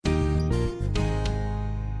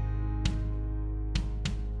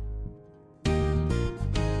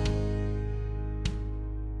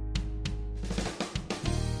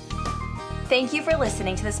Thank you for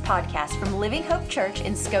listening to this podcast from Living Hope Church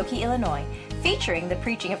in Skokie, Illinois, featuring the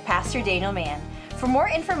preaching of Pastor Daniel Mann. For more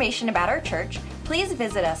information about our church, please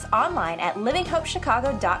visit us online at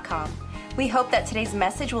livinghopechicago.com. We hope that today's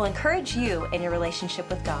message will encourage you in your relationship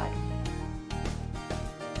with God.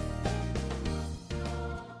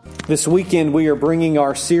 This weekend we are bringing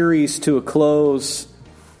our series to a close.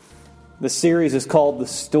 The series is called The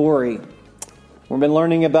Story. We've been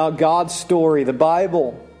learning about God's story, the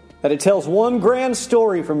Bible, that it tells one grand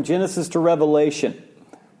story from Genesis to Revelation.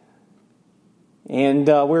 And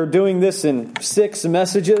we're doing this in 6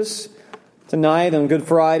 messages. Tonight on Good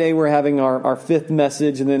Friday we're having our 5th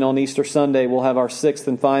message, and then on Easter Sunday we'll have our 6th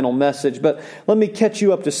and final message. But let me catch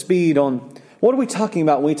you up to speed on what are we talking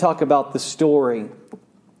about when we talk about the story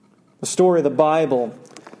of the Bible.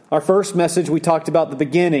 Our first message we talked about the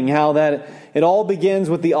beginning, how that it all begins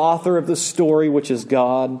with the author of the story, which is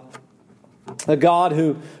God. A God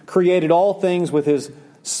who created all things with His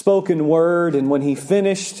spoken word, and when He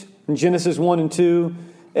finished in Genesis 1 and 2,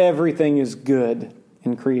 everything is good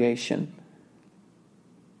in creation.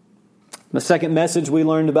 The second message we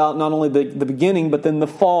learned about not only the beginning, but then the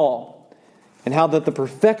fall, and how that the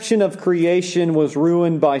perfection of creation was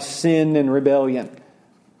ruined by sin and rebellion.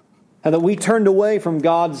 How that we turned away from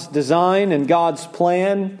God's design and God's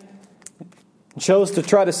plan, and chose to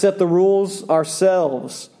try to set the rules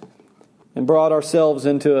ourselves, and brought ourselves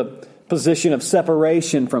into a position of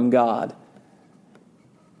separation from God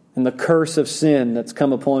and the curse of sin that's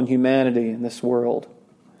come upon humanity in this world.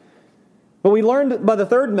 But we learned by the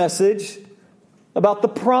third message about the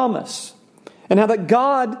promise and how that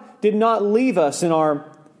God did not leave us in our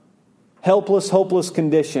helpless, hopeless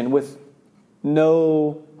condition with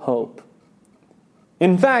no hope.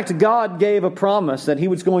 In fact, God gave a promise that He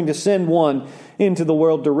was going to send one into the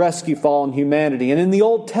world to rescue fallen humanity. And in the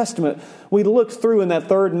Old Testament, we looked through in that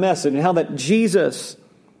third message and how that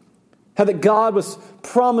God was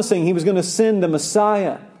promising He was going to send the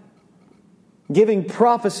Messiah, giving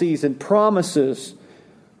prophecies and promises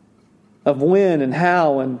of when and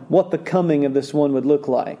how and what the coming of this one would look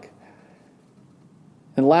like.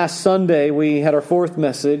 And last Sunday, we had our 4th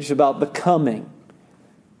message about the coming.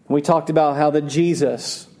 We talked about how that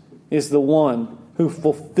Jesus is the one who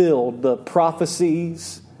fulfilled the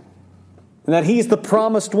prophecies, and that He's the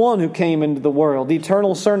promised one who came into the world, the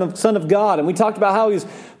eternal Son of God. And we talked about how He was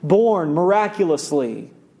born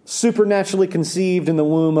miraculously, supernaturally conceived in the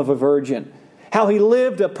womb of a virgin. How He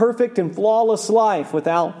lived a perfect and flawless life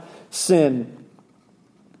without sin.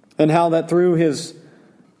 And how that through His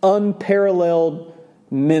unparalleled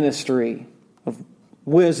ministry of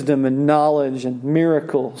wisdom and knowledge and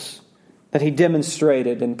miracles, that He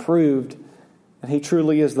demonstrated and proved that He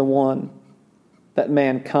truly is the one that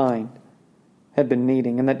mankind had been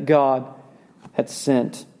needing and that God had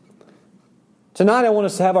sent. Tonight I want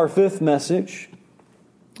us to have our 5th message,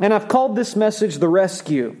 and I've called this message The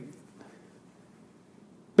Rescue.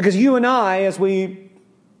 Because you and I, as we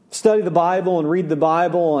study the Bible and read the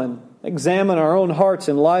Bible and examine our own hearts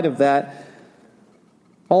in light of that,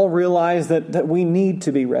 all realize that we need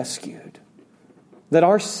to be rescued. That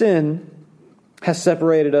our sin has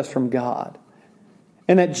separated us from God.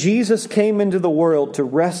 And that Jesus came into the world to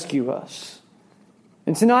rescue us.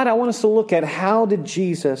 And tonight I want us to look at how did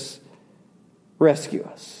Jesus rescue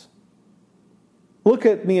us. Look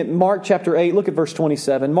at me at Mark chapter 8. Look at verse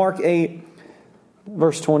 27. Mark 8,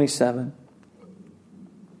 verse 27.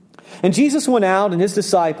 And Jesus went out and His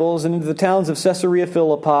disciples and into the towns of Caesarea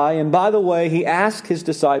Philippi. And by the way, He asked His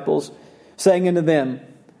disciples, saying unto them,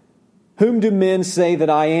 Whom do men say that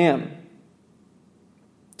I am?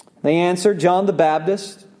 They answered, John the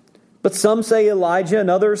Baptist, but some say Elijah, and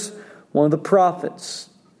others one of the prophets.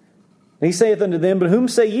 And He saith unto them, But whom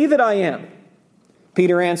say ye that I am?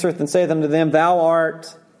 Peter answereth and saith unto them, Thou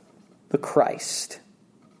art the Christ.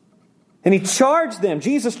 And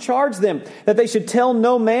Jesus charged them that they should tell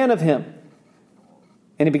no man of Him.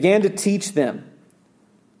 And He began to teach them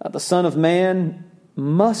that the Son of Man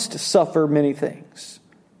must suffer many things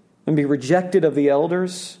and be rejected of the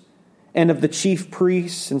elders and of the chief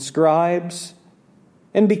priests and scribes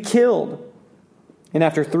and be killed, and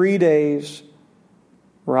after 3 days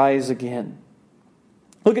rise again.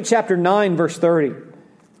 Look at chapter 9, verse 30.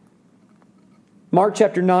 Mark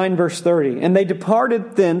chapter 9, verse 30. And they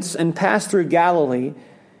departed thence and passed through Galilee,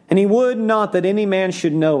 and He would not that any man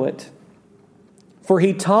should know it. For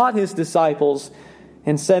He taught His disciples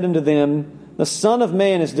and said unto them, The Son of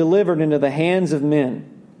Man is delivered into the hands of men,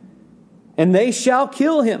 and they shall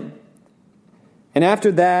kill Him. And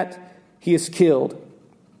after that He is killed,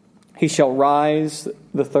 He shall rise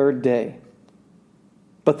the 3rd day.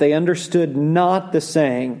 But they understood not the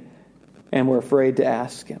saying and we're afraid to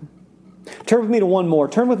ask Him. Turn with me to one more.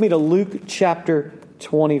 Turn with me to Luke chapter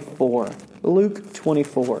 24. Luke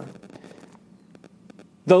 24.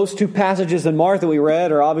 Those two passages in Mark that we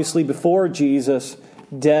read are obviously before Jesus'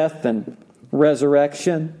 death and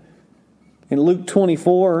resurrection. In Luke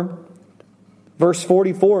 24, verse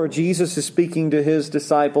 44, Jesus is speaking to His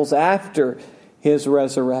disciples after His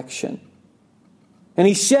resurrection. And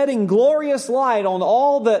He's shedding glorious light on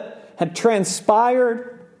all that had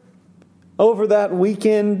transpired over that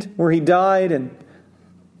weekend where He died and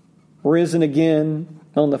risen again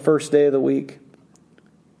on the first day of the week.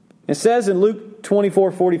 It says in Luke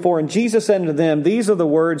 24:44, "And Jesus said unto them, These are the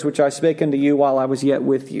words which I spake unto you while I was yet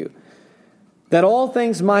with you, that all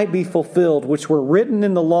things might be fulfilled, which were written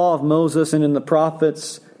in the law of Moses and in the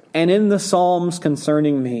prophets and in the Psalms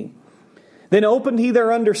concerning me. Then opened He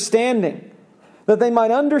their understanding, that they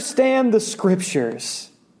might understand the Scriptures.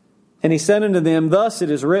 And He said unto them, Thus it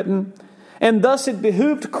is written, and thus it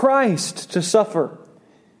behooved Christ to suffer,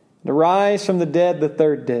 to rise from the dead the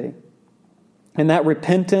third day, and that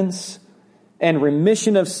repentance and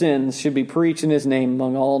remission of sins should be preached in His name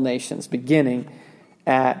among all nations, beginning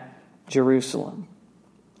at Jerusalem."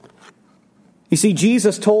 You see,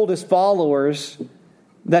 Jesus told His followers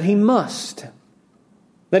that He must,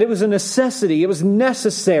 that it was a necessity, it was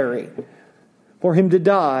necessary for Him to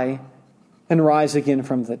die and rise again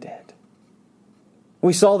from the dead.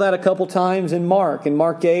 We saw that a couple times in Mark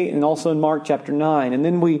 8, and also in Mark chapter 9. And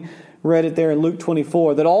then we read it there in Luke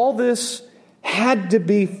 24, that all this had to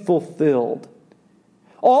be fulfilled.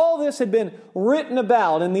 All this had been written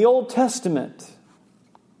about in the Old Testament.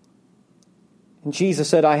 And Jesus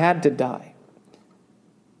said, I had to die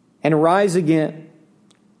and rise again,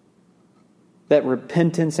 that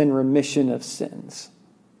repentance and remission of sins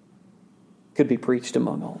could be preached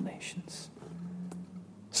among all nations.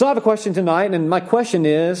 So I have a question tonight, and my question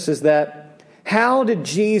is that how did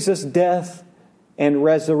Jesus' death and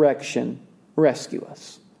resurrection rescue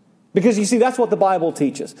us? Because you see, that's what the Bible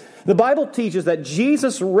teaches. The Bible teaches that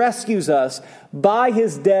Jesus rescues us by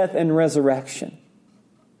His death and resurrection.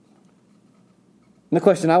 And the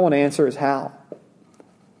question I want to answer is how?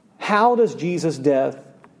 How does Jesus' death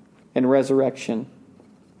and resurrection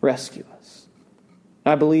rescue us?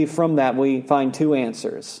 I believe from that we find two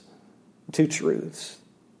answers, two truths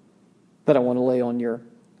that I want to lay on your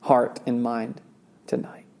heart and mind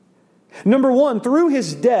tonight. Number one, through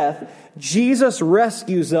His death, Jesus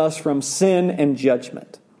rescues us from sin and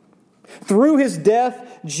judgment. Through His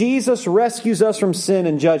death, Jesus rescues us from sin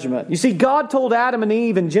and judgment. You see, God told Adam and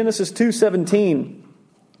Eve in Genesis 2:17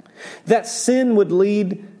 that sin would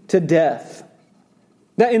lead to death.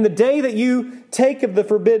 That in the day that you take of the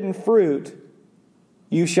forbidden fruit,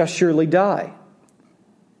 you shall surely die.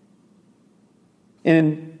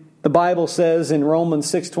 And the Bible says in Romans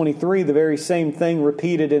 6:23, the very same thing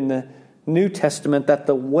repeated in the New Testament, that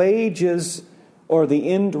the wages or the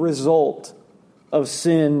end result of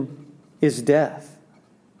sin is death.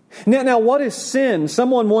 Now, what is sin?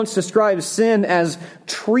 Someone once described sin as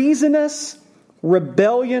treasonous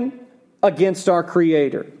rebellion against our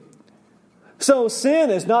Creator. So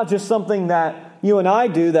sin is not just something that you and I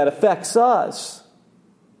do that affects us.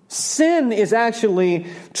 Sin is actually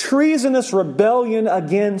treasonous rebellion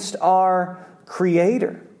against our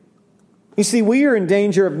Creator. You see, we are in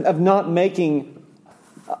danger of not making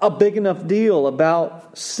a big enough deal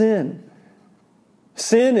about sin.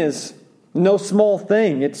 Sin is no small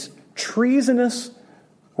thing. It's treasonous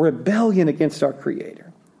rebellion against our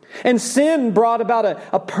Creator. And sin brought about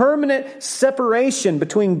a permanent separation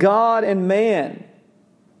between God and man.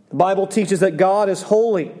 The Bible teaches that God is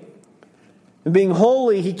holy. And being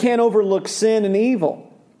holy, He can't overlook sin and evil.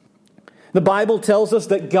 The Bible tells us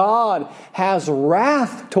that God has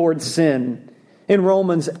wrath towards sin. In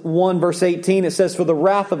Romans 1 verse 18 it says, "For the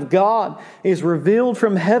wrath of God is revealed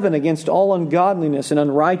from heaven against all ungodliness and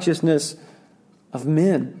unrighteousness of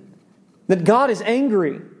men." That God is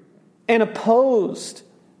angry and opposed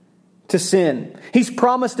to sin. He's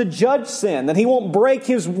promised to judge sin, that He won't break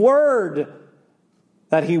His word,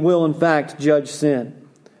 that He will in fact judge sin.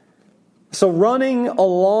 So running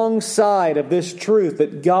alongside of this truth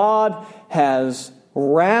that God has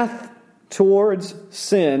wrath towards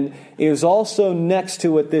sin is also next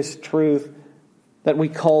to it this truth that we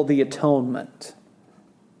call the atonement.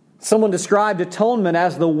 Someone described atonement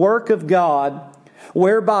as the work of God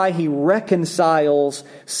whereby He reconciles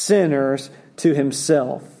sinners to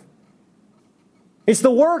Himself. It's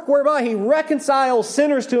the work whereby He reconciles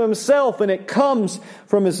sinners to Himself, and it comes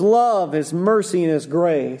from His love, His mercy, and His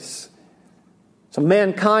grace. So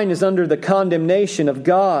mankind is under the condemnation of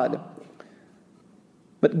God.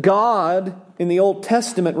 But God in the Old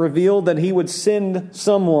Testament revealed that He would send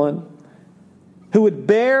someone who would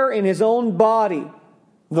bear in His own body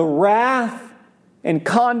the wrath and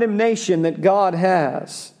condemnation that God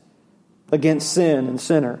has against sin and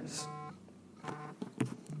sinners.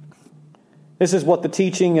 This is what the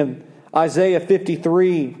teaching of Isaiah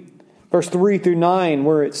 53, verse 3 through 9,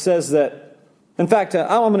 where it says that, in fact,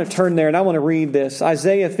 I'm going to turn there and I want to read this.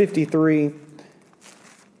 Isaiah 53,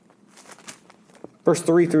 verse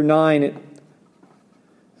 3 through 9, it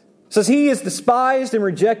says, He is despised and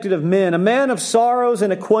rejected of men, a man of sorrows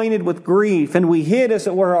and acquainted with grief, and we hid, as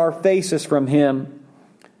it were, our faces from Him.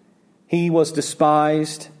 He was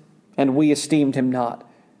despised, and we esteemed Him not.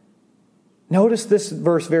 Notice this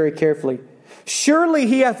verse very carefully. Surely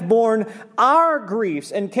He hath borne our griefs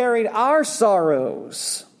and carried our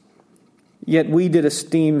sorrows. Yet we did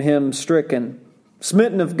esteem Him stricken,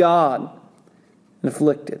 smitten of God, and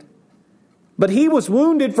afflicted. But He was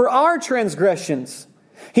wounded for our transgressions.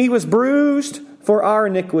 He was bruised for our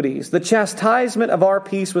iniquities. The chastisement of our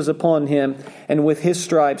peace was upon Him, and with His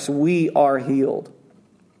stripes we are healed.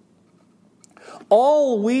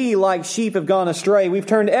 All we like sheep have gone astray. We've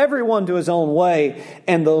turned everyone to his own way,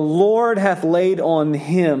 and the Lord hath laid on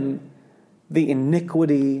Him the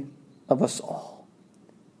iniquity of us all.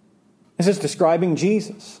 This is describing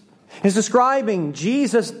Jesus. It's describing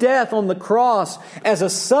Jesus' death on the cross as a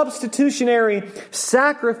substitutionary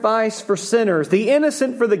sacrifice for sinners, the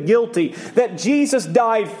innocent for the guilty, that Jesus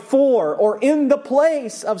died for or in the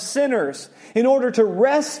place of sinners in order to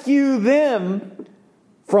rescue them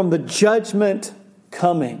from the judgment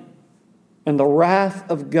coming and the wrath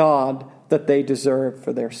of God that they deserve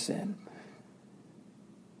for their sin.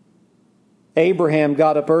 Abraham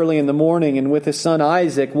got up early in the morning and with his son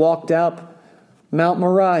Isaac walked up Mount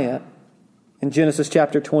Moriah. In Genesis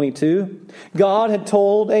chapter 22, God had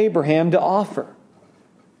told Abraham to offer,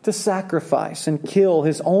 to sacrifice and kill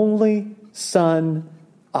his only son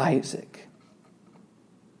Isaac.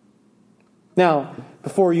 Now,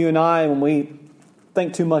 before you and I, when we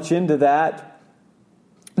think too much into that,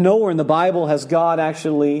 nowhere in the Bible has God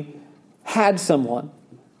actually had someone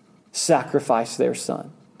sacrifice their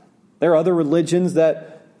son. There are other religions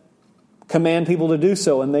that command people to do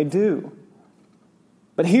so, and they do.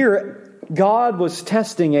 But here, God was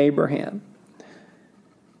testing Abraham.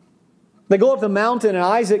 They go up the mountain, and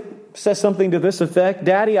Isaac says something to this effect,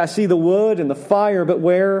 Daddy, I see the wood and the fire, but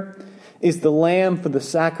where is the lamb for the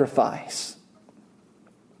sacrifice?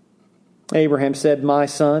 Abraham said, My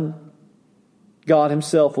son, God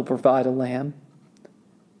Himself will provide a lamb.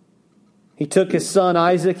 He took his son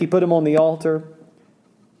Isaac, he put him on the altar.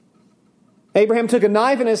 Abraham took a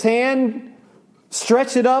knife in his hand,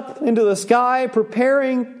 stretched it up into the sky,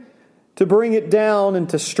 preparing to bring it down and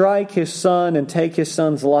to strike his son and take his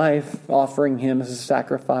son's life, offering him as a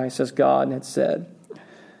sacrifice, as God had said.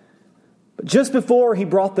 But just before he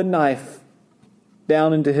brought the knife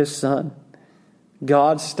down into his son,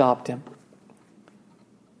 God stopped him.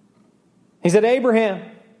 He said, Abraham,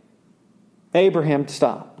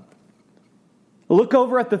 stop. Look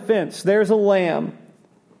over at the fence. There's a lamb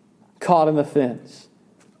caught in the fence.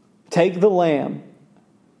 Take the lamb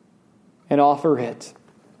and offer it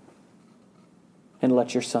and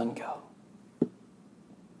let your son go.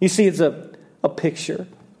 You see, it's a picture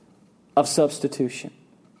of substitution.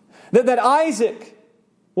 That Isaac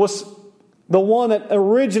was the one that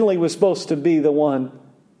originally was supposed to be the one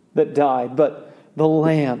that died, but the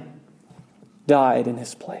lamb died in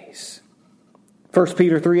his place. 1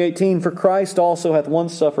 Peter 3:18, For Christ also hath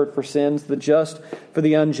once suffered for sins, the just for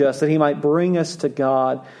the unjust, that He might bring us to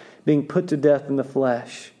God, being put to death in the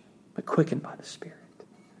flesh, but quickened by the Spirit.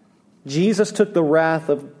 Jesus took the wrath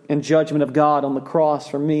and judgment of God on the cross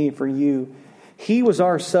for me, for you. He was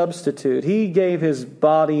our substitute. He gave His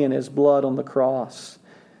body and His blood on the cross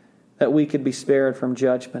that we could be spared from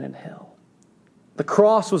judgment and hell. The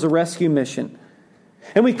cross was a rescue mission.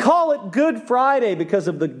 And we call it Good Friday because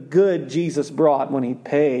of the good Jesus brought when He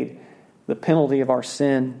paid the penalty of our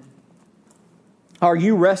sin. Are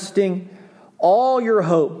you resting all your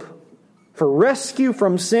hope for rescue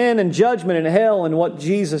from sin and judgment and hell and what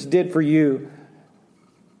Jesus did for you?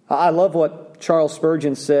 I love what Charles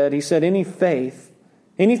Spurgeon said. He said, any faith,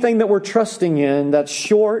 anything that we're trusting in that's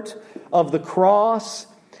short of the cross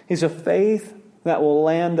is a faith that will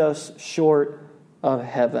land us short of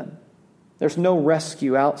heaven. There's no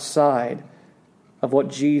rescue outside of what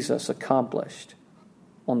Jesus accomplished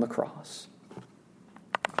on the cross.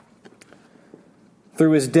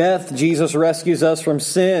 Through His death, Jesus rescues us from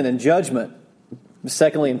sin and judgment.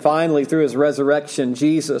 Secondly and finally, through His resurrection,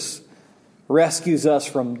 Jesus rescues us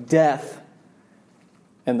from death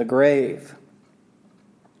and the grave.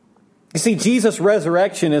 You see, Jesus'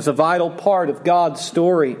 resurrection is a vital part of God's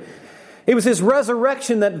story. It was his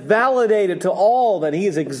resurrection that validated to all that he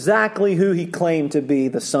is exactly who he claimed to be,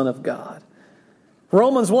 the Son of God.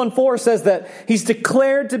 Romans 1:4 says that he's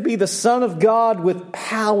declared to be the Son of God with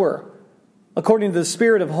power, according to the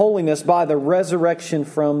Spirit of holiness, by the resurrection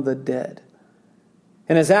from the dead.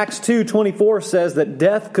 And as Acts 2:24 says that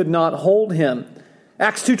death could not hold him.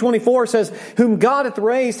 Acts 2:24 says, whom God hath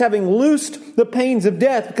raised, having loosed the pains of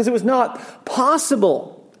death, because it was not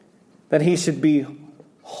possible that he should be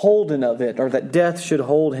holden of it, or that death should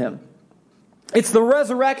hold him. It's the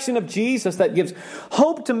resurrection of Jesus that gives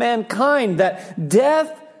hope to mankind that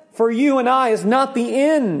death for you and I is not the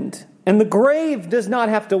end, and the grave does not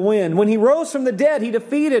have to win. When he rose from the dead, he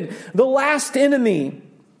defeated the last enemy,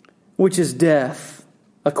 which is death,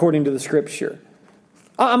 according to the Scripture.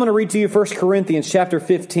 I'm going to read to you 1 Corinthians chapter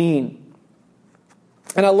 15.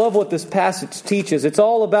 And I love what this passage teaches. It's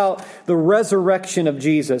all about the resurrection of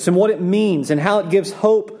Jesus and what it means and how it gives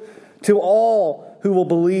hope to all who will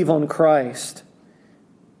believe on Christ.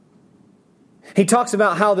 He talks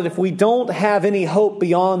about how that if we don't have any hope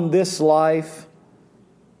beyond this life,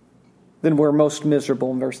 then we're most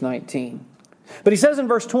miserable in verse 19. But he says in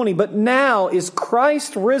verse 20, but now is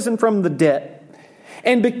Christ risen from the dead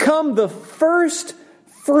and become the first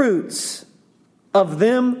fruits of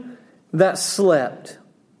them that slept.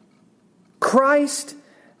 Christ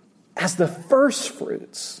as the first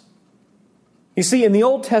fruits. You see, in the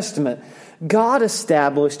Old Testament, God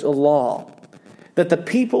established a law that the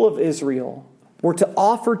people of Israel were to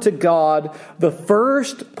offer to God the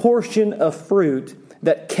first portion of fruit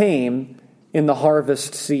that came in the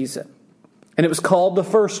harvest season. And it was called the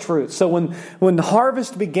first fruit. So when the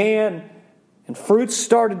harvest began and fruits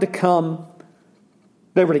started to come,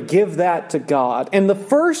 they were to give that to God. And the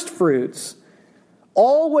first fruits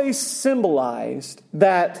always symbolized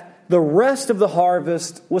that the rest of the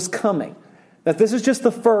harvest was coming. That this is just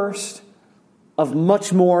the first of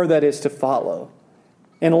much more that is to follow.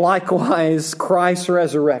 And likewise, Christ's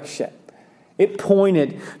resurrection. It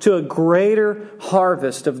pointed to a greater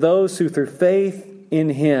harvest of those who through faith in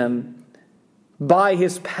Him, by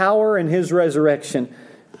His power and His resurrection,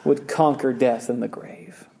 would conquer death and the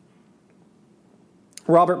grave.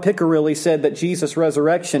 Robert Piccarilli said that Jesus'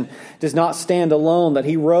 resurrection does not stand alone, that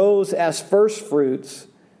He rose as first fruits,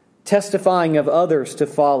 testifying of others to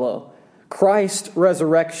follow. Christ's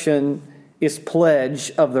resurrection is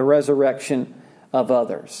pledge of the resurrection of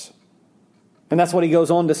others. And that's what he goes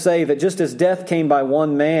on to say, that just as death came by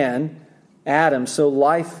one man, Adam, so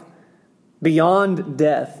life beyond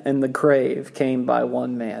death and the grave came by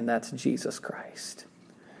one man. That's Jesus Christ.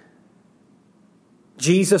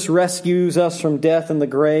 Jesus rescues us from death and the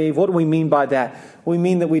grave. What do we mean by that? We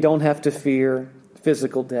mean that we don't have to fear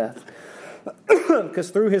physical death. Because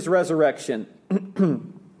through His resurrection,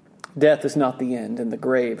 death is not the end and the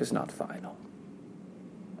grave is not final.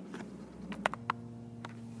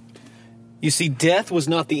 You see, death was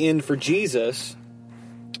not the end for Jesus,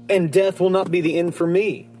 and death will not be the end for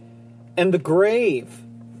me. And the grave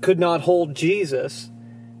could not hold Jesus,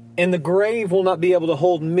 and the grave will not be able to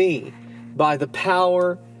hold me by the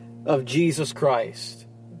power of Jesus Christ.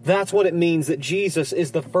 That's what it means that Jesus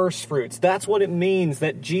is the first fruits. That's what it means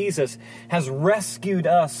that Jesus has rescued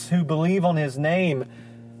us who believe on His name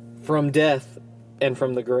from death and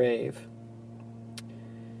from the grave.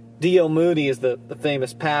 D.L. Moody is the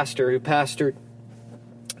famous pastor who pastored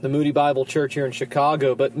the Moody Bible Church here in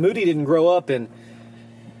Chicago. But Moody didn't grow up in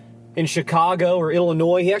Chicago or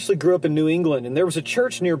Illinois. He actually grew up in New England. And there was a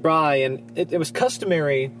church nearby, and it was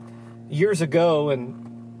customary years ago,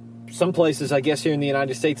 and some places, I guess here in the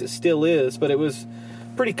United States it still is, but it was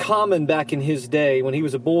pretty common back in his day when he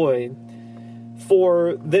was a boy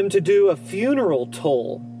for them to do a funeral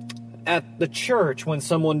toll at the church when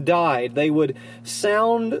someone died. They would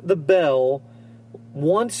sound the bell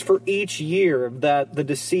once for each year that the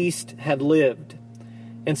deceased had lived.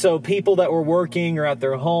 And so people that were working or at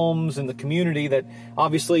their homes in the community, that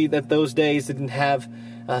obviously that those days didn't have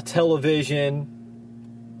television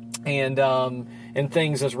and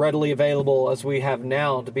things as readily available as we have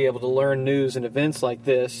now to be able to learn news and events like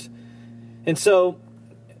this. And so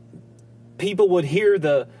people would hear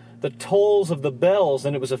the tolls of the bells,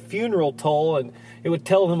 and it was a funeral toll, and it would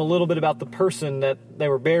tell them a little bit about the person that they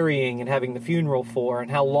were burying and having the funeral for,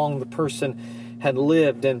 and how long the person had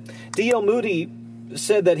lived. And D.L. Moody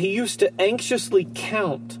said that he used to anxiously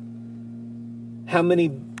count how many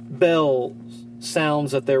bell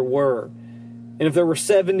sounds that there were. And if there were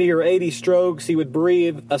 70 or 80 strokes, he would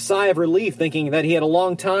breathe a sigh of relief, thinking that he had a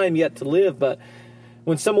long time yet to live. But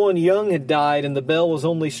when someone young had died and the bell was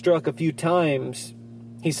only struck a few times,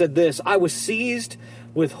 He said this, "I was seized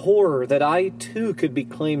with horror that I too could be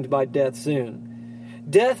claimed by death soon.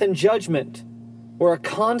 Death and judgment were a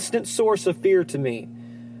constant source of fear to me,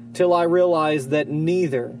 till I realized that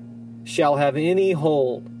neither shall have any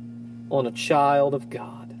hold on a child of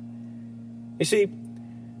God." You see,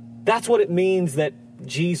 that's what it means that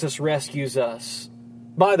Jesus rescues us.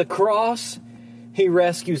 By the cross, He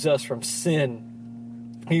rescues us from sin.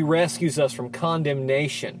 He rescues us from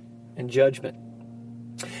condemnation and judgment.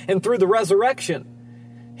 And through the resurrection,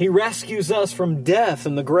 He rescues us from death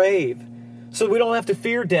and the grave. So we don't have to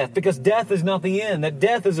fear death, because death is not the end. That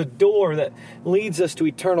death is a door that leads us to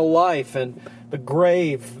eternal life, and the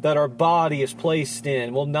grave that our body is placed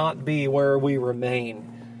in will not be where we remain.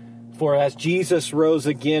 For as Jesus rose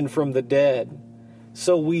again from the dead,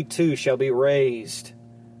 so we too shall be raised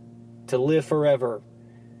to live forever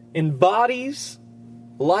in bodies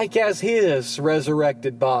like as His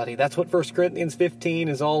resurrected body. That's what 1 Corinthians 15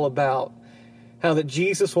 is all about. How that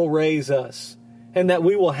Jesus will raise us, and that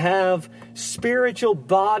we will have spiritual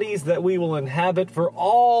bodies that we will inhabit for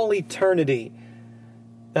all eternity,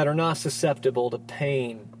 that are not susceptible to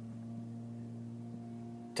pain,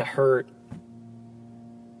 to hurt,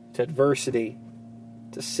 to adversity,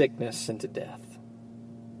 to sickness, and to death.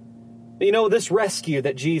 But you know, this rescue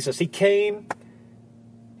that Jesus, He came,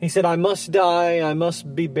 He said, "I must die, I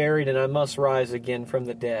must be buried, and I must rise again from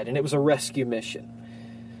the dead." And it was a rescue mission.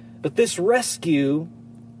 But this rescue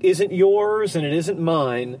isn't yours and it isn't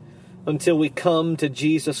mine until we come to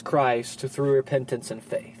Jesus Christ through repentance and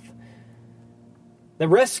faith. The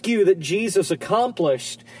rescue that Jesus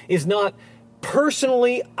accomplished is not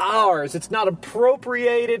personally ours. It's not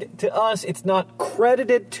appropriated to us. It's not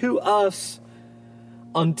credited to us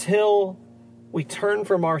until we turn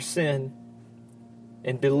from our sin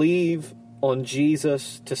and believe on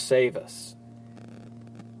Jesus to save us.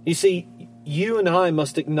 You see, you and I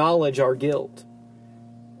must acknowledge our guilt,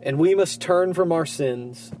 and we must turn from our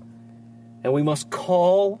sins, and we must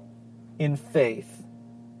call in faith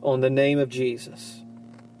on the name of Jesus,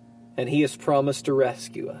 and He has promised to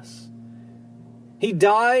rescue us. He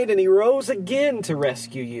died and He rose again to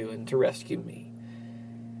rescue you and to rescue me.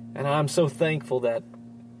 And I'm so thankful that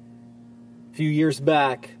a few years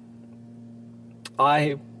back,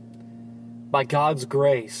 I, by God's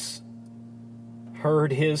grace,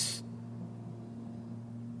 heard His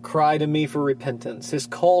cry to me for repentance, His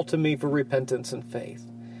call to me for repentance and faith.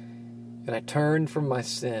 And I turned from my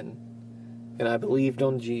sin, and I believed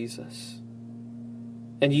on Jesus.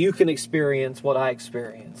 And you can experience what I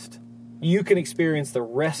experienced. You can experience the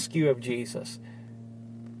rescue of Jesus,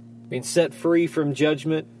 being set free from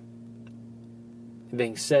judgment, and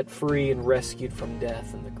being set free and rescued from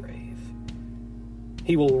death and the grave.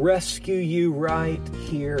 He will rescue you right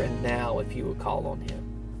here and now if you will call on Him.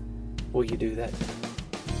 Will you do that?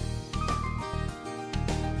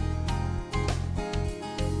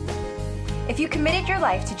 If you committed your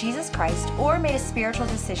life to Jesus Christ or made a spiritual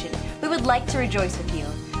decision, we would like to rejoice with you.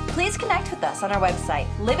 Please connect with us on our website,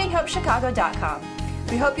 livinghopechicago.com.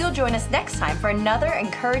 We hope you'll join us next time for another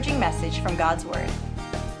encouraging message from God's Word.